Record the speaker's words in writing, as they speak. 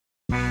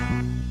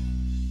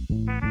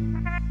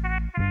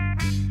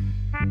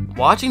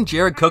Watching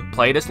Jared Cook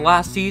play this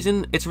last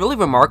season, it's really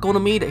remarkable to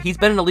me that he's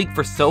been in the league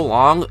for so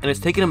long and it's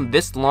taken him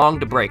this long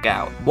to break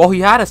out. While he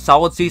had a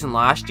solid season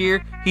last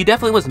year, he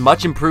definitely was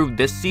much improved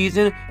this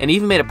season and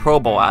even made a Pro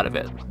Bowl out of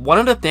it. One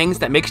of the things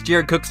that makes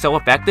Jared Cook so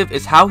effective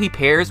is how he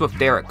pairs with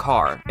Derek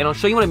Carr, and I'll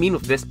show you what I mean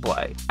with this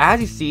play. As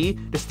you see,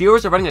 the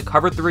Steelers are running a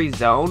cover 3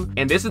 zone,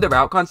 and this is the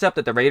route concept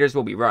that the Raiders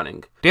will be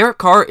running. Derek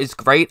Carr is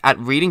great at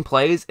reading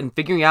plays and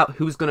figuring out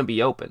who's going to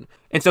be open.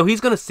 And so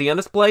he's going to see on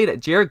this play that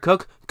Jared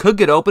Cook could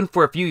get open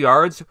for a few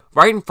yards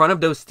right in front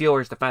of those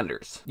Steelers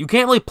defenders. You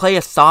can't really play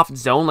a soft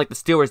zone like the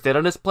Steelers did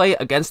on this play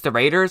against the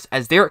Raiders,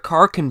 as Derek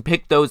Carr can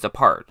pick those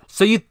apart.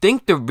 So you'd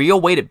think the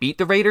real way to beat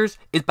the Raiders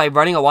is by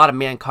running a lot of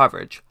man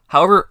coverage.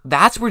 However,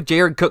 that's where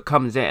Jared Cook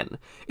comes in.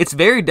 It's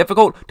very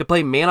difficult to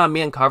play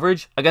man-on-man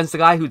coverage against a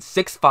guy who's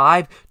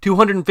 6'5",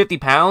 250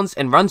 pounds,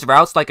 and runs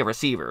routes like a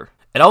receiver.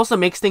 It also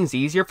makes things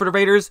easier for the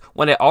Raiders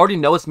when it already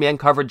knows man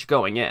coverage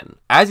going in.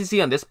 As you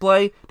see on this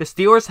play, the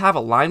Steelers have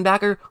a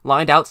linebacker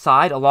lined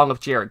outside along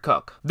with Jared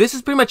Cook. This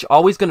is pretty much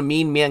always going to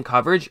mean man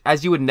coverage,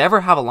 as you would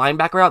never have a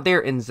linebacker out there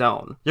in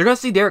zone. You're going to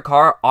see Derek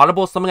Carr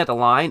audible something at the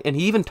line, and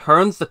he even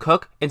turns to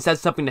Cook and says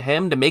something to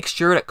him to make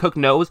sure that Cook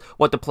knows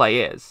what the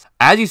play is.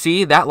 As you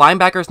see, that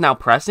linebacker is now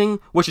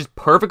pressing, which is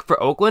perfect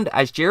for Oakland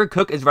as Jared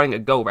Cook is running a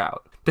go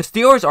route. The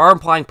Steelers are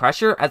applying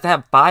pressure as they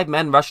have 5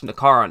 men rushing the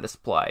Carr on this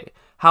play.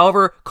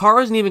 However,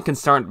 Carr isn't even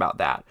concerned about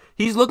that.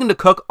 He's looking to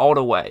Cook all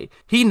the way.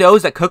 He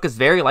knows that Cook is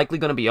very likely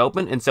going to be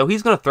open, and so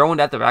he's going to throw in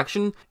that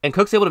direction, and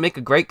Cook's able to make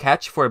a great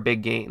catch for a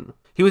big gain.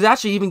 He was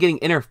actually even getting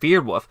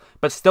interfered with,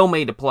 but still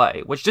made the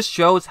play, which just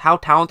shows how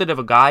talented of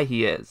a guy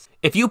he is.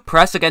 If you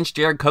press against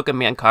Jared Cook in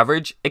man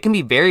coverage, it can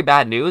be very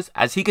bad news,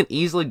 as he can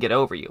easily get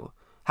over you.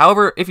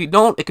 However, if you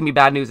don't, it can be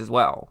bad news as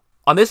well.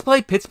 On this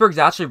play, Pittsburgh's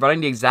actually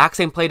running the exact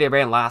same play they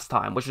ran last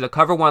time, which is a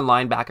cover 1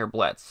 linebacker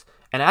blitz.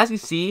 And as you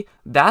see,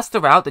 that's the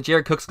route that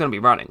Jared Cook's going to be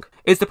running.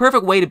 It's the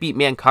perfect way to beat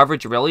man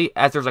coverage really,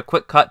 as there's a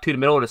quick cut to the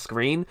middle of the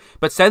screen,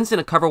 but since in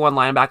a cover 1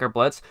 linebacker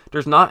blitz,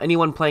 there's not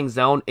anyone playing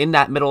zone in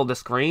that middle of the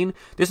screen,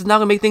 this is now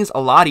going to make things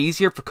a lot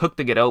easier for Cook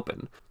to get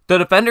open. The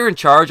defender in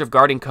charge of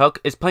guarding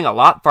Cook is playing a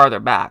lot farther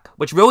back,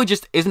 which really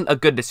just isn't a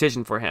good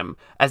decision for him,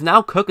 as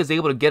now Cook is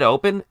able to get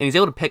open, and he's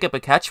able to pick up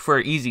a catch for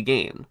an easy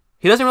gain.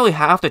 He doesn't really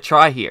have to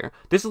try here.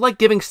 This is like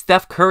giving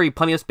Steph Curry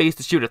plenty of space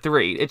to shoot a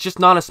 3. It's just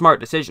not a smart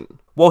decision.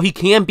 While he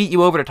can beat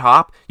you over the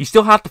top, you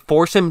still have to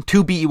force him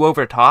to beat you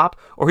over the top,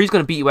 or he's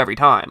going to beat you every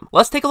time.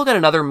 Let's take a look at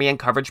another man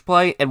coverage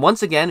play, and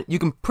once again, you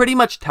can pretty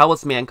much tell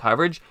it's man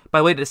coverage by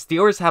the way the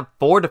Steelers have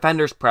 4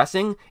 defenders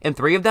pressing, and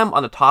 3 of them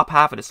on the top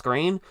half of the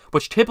screen,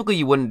 which typically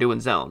you wouldn't do in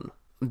zone.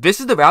 This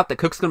is the route that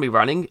Cook's going to be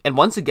running, and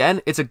once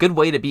again, it's a good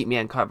way to beat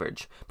man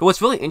coverage. But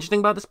what's really interesting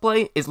about this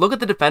play is look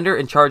at the defender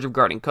in charge of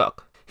guarding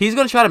Cook. He's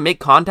going to try to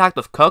make contact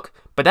with Cook,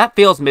 but that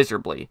fails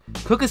miserably.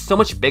 Cook is so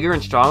much bigger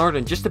and stronger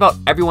than just about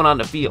everyone on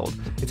the field,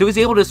 and so he's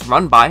able to just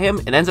run by him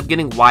and ends up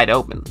getting wide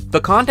open.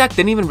 The contact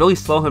didn't even really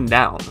slow him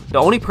down. The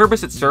only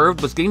purpose it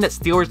served was getting that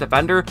Steelers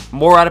defender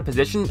more out of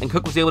position, and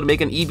Cook was able to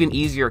make an even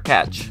easier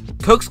catch.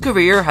 Cook's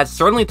career has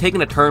certainly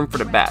taken a turn for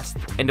the best,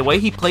 and the way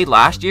he played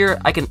last year,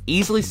 I can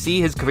easily see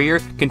his career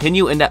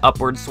continue in that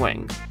upward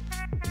swing.